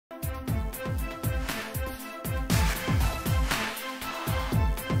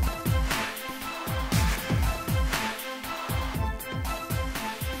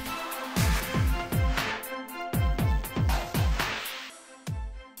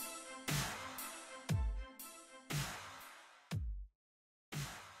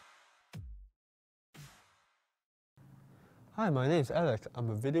Hi, my name is Alex.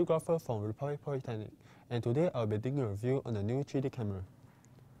 I'm a videographer from Republic Polytechnic, and today I'll be doing a review on the new 3D camera.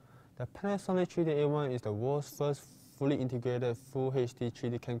 The Panasonic 3DA1 is the world's first fully integrated Full HD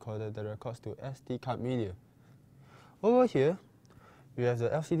 3D camcorder that records to SD card media. Over here, we have the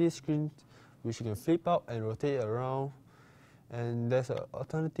LCD screen which you can flip out and rotate it around, and there's an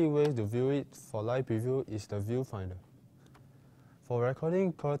alternative way to view it for live preview is the viewfinder. For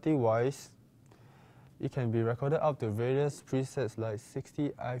recording quality wise, it can be recorded up to various presets like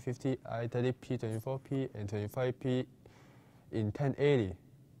 60i, 50i, 30p, 24p, and 25p in 1080.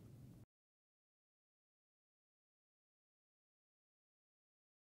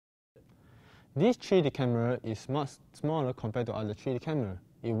 This 3D camera is much smaller compared to other 3D cameras.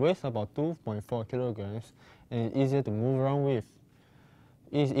 It weighs about 2.4 kilograms and is easier to move around with.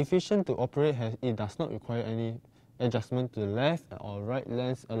 It is efficient to operate as it does not require any adjustment to the left or right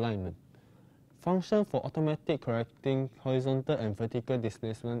lens alignment. Functions for automatic correcting horizontal and vertical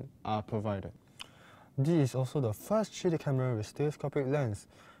displacement are provided. This is also the first 3D camera with stereoscopic lens,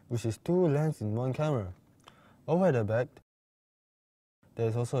 which is two lenses in one camera. Over at the back, there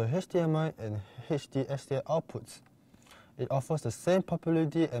is also a HDMI and HD SDI outputs. It offers the same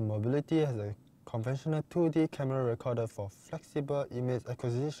popularity and mobility as a conventional 2D camera recorder for flexible image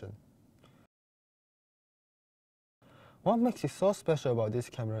acquisition. What makes it so special about this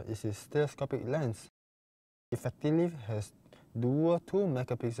camera is its stereoscopic lens. It effectively has dual 2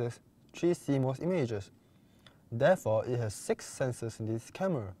 megapixels 3 CMOS images. Therefore, it has 6 sensors in this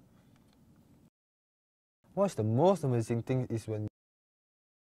camera. What's the most amazing thing is when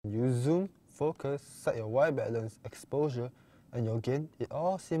you zoom, focus, set your white balance, exposure, and your gain, it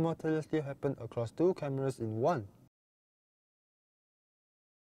all simultaneously happens across two cameras in one.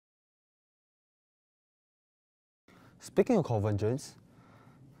 Speaking of convergence,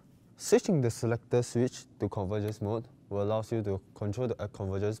 switching the selector switch to convergence mode will allow you to control the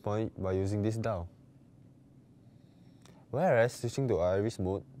convergence point by using this dial. Whereas switching to iris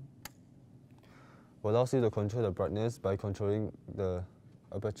mode will allow you to control the brightness by controlling the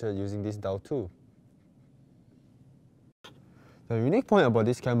aperture using this dial too. The unique point about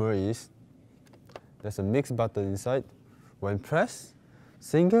this camera is there's a mix button inside. When pressed,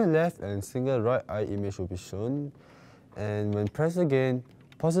 single left and single right eye image will be shown, and when pressed again,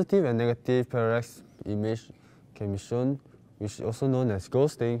 positive and negative parallax image can be shown, which is also known as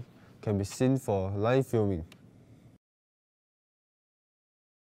ghosting, can be seen for live filming.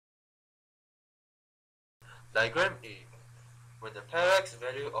 Diagram A. When the parallax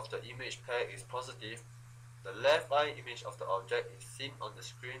value of the image pair is positive, the left eye image of the object is seen on the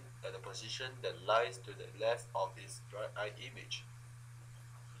screen at a position that lies to the left of its right eye image.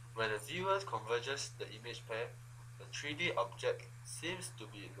 When the viewer converges the image pair, the 3D object seems to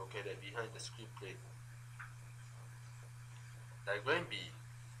be located behind the screen plane. Diagram B.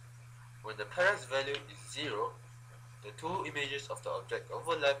 When the parallax value is 0, the two images of the object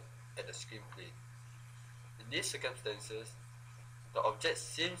overlap at the screen plane. In these circumstances, the object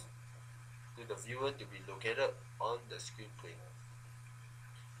seems to the viewer to be located on the screen plane.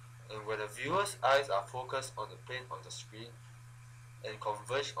 And when the viewer's eyes are focused on the plane of the screen and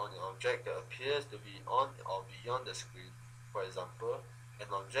converge on an object that appears to be on or beyond the screen, for example, an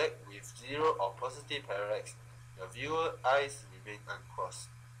object with 0 or positive parallax, the viewer's eyes remain uncrossed.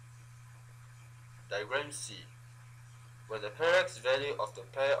 Diagram C. When the parallax value of the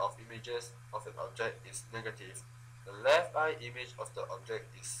pair of images of an object is negative, the left eye image of the object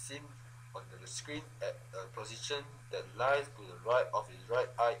is seen on the screen at a position that lies to the right of his right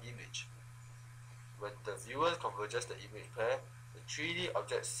eye image. When the viewer converges the image pair, the 3D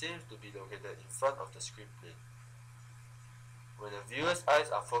object seems to be located in front of the screen plane. When the viewer's eyes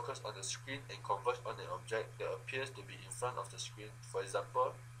are focused on the screen and converge on an object that appears to be in front of the screen, for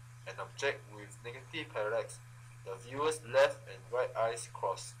example, an object with negative parallax, the viewer's left and right eyes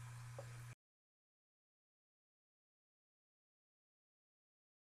cross.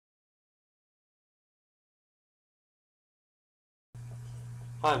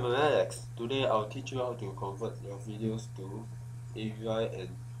 Hi, I'm Alex. Today I'll teach you how to convert your videos to Ezyvid and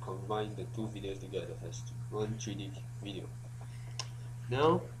combine the two videos together as one 3D video.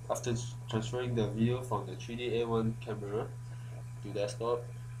 Now, after transferring the video from the 3DA1 camera to desktop,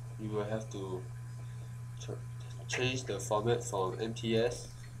 you will have to change the format from MTS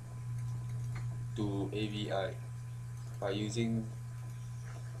to AVI by using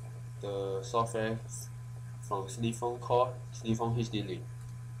the software from Cineform called Cineform HDlink.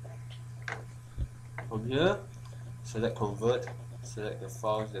 From here, select Convert, select the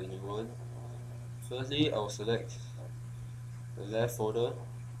files that you want. Firstly, I'll select the left folder.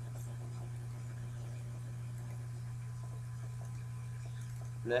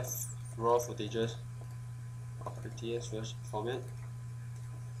 left raw footages of ATS format.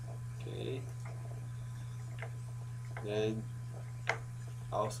 Okay, then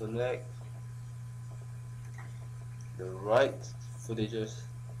I'll select the right footages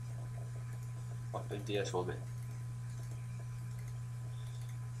of MTS format.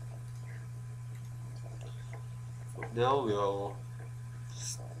 Now we'll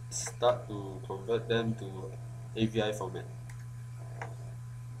start to convert them to AVI format.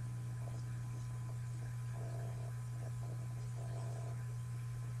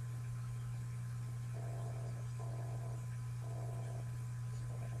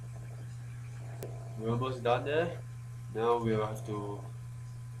 We're almost done there. Now we'll have to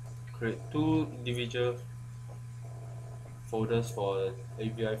create two individual folders for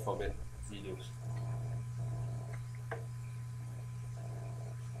AVI format videos.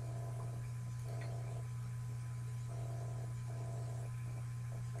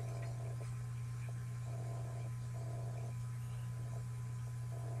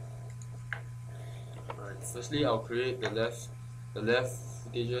 Alright, firstly I'll create the left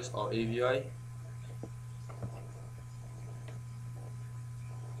footages of AVI.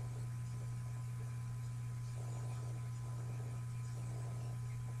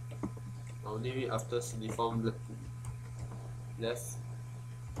 I'll name it after Cineform left.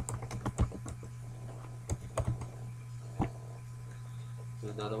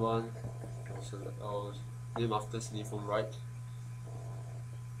 Another one I'll name after Cineform right.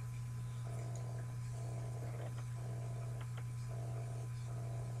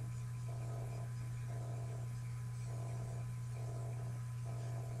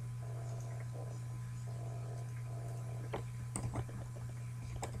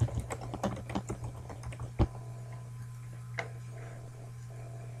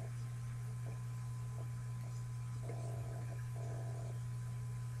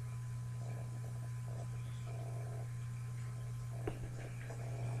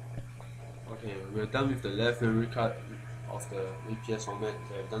 Okay, we're done with the left memory card of the APS format.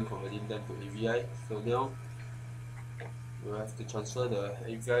 We have done converting them to AVI. So now we'll have to transfer the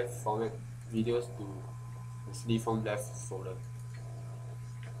AVI format videos to the Cineform left folder.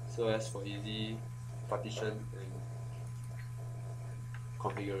 So as for easy partition and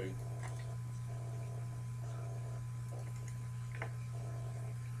configuring.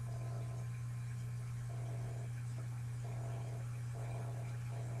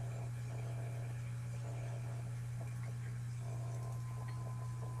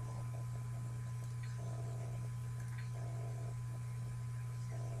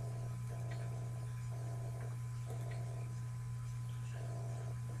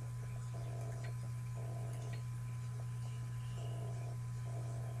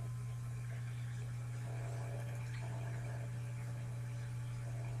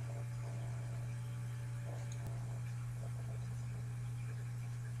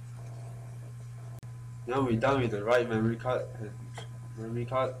 Now we're done with the right memory card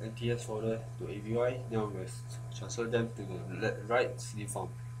and TS folder to AVI. Now we'll transfer them to the right Cineform.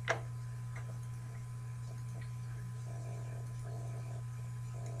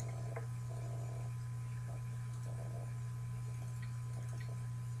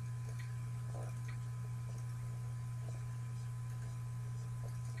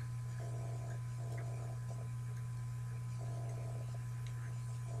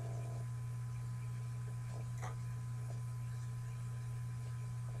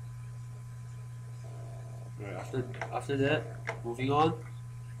 Right, after that, moving on.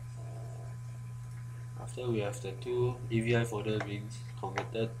 After we have the two AVI folder being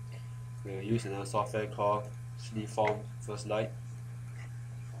converted, we'll use another software called Cineform FirstLight.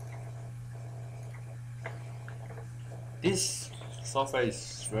 This software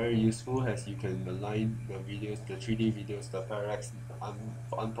is very useful as you can align the videos, the 3D videos, the parallax,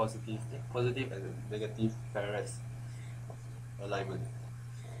 positive and negative parallax alignment.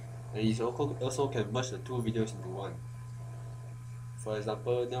 And it also can merge the two videos into one. For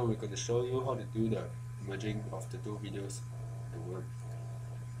example, now we're going to show you how to do the merging of the two videos into one.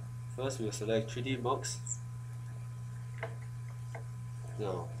 First, we'll select 3D Mux.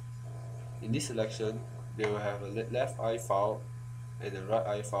 Now, in this selection, they will have a left eye file and a right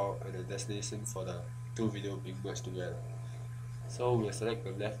eye file and a destination for the two videos being merged together. So we'll select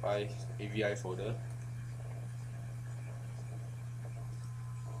the left eye AVI folder.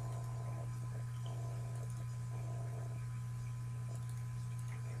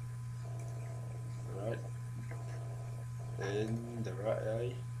 Alright. And the right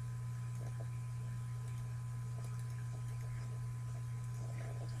eye.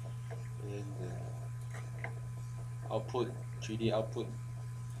 And output, 3D output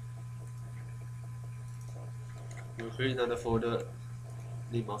We'll create another folder,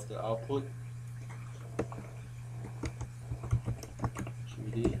 name of the output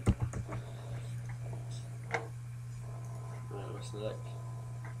 3D. We'll select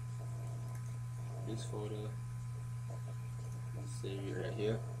this folder and save it right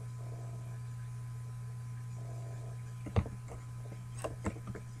here.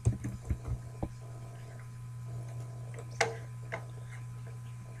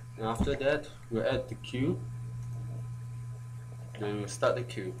 And after that, we'll add the queue. Then we'll start the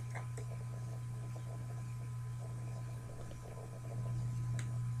queue.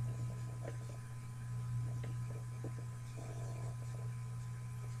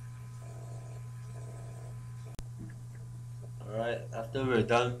 Alright, after we're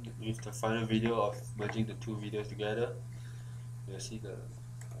done with the final video of merging the two videos together, you'll see the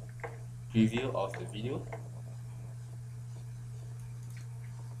preview of the video.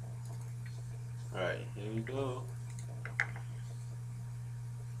 Alright, here we go.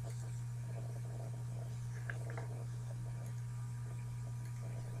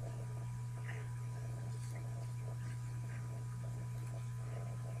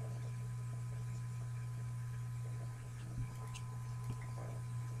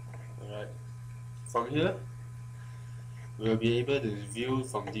 Alright, from here we'll be able to view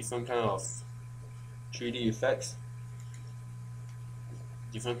from different kind of 3D effects,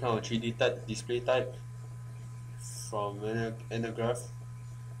 different kind of 3D type, display type, from anaglyph,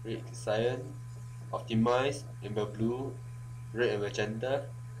 red to cyan, optimize, amber blue, red and magenta,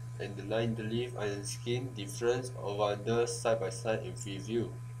 and the line, the leaf, and skin difference over under side by side in free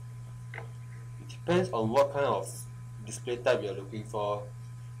view. It depends on what kind of display type you are looking for,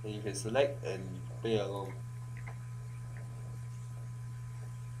 and you can select and play along.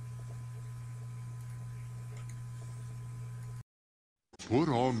 Put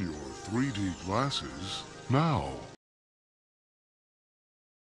on your 3D glasses now.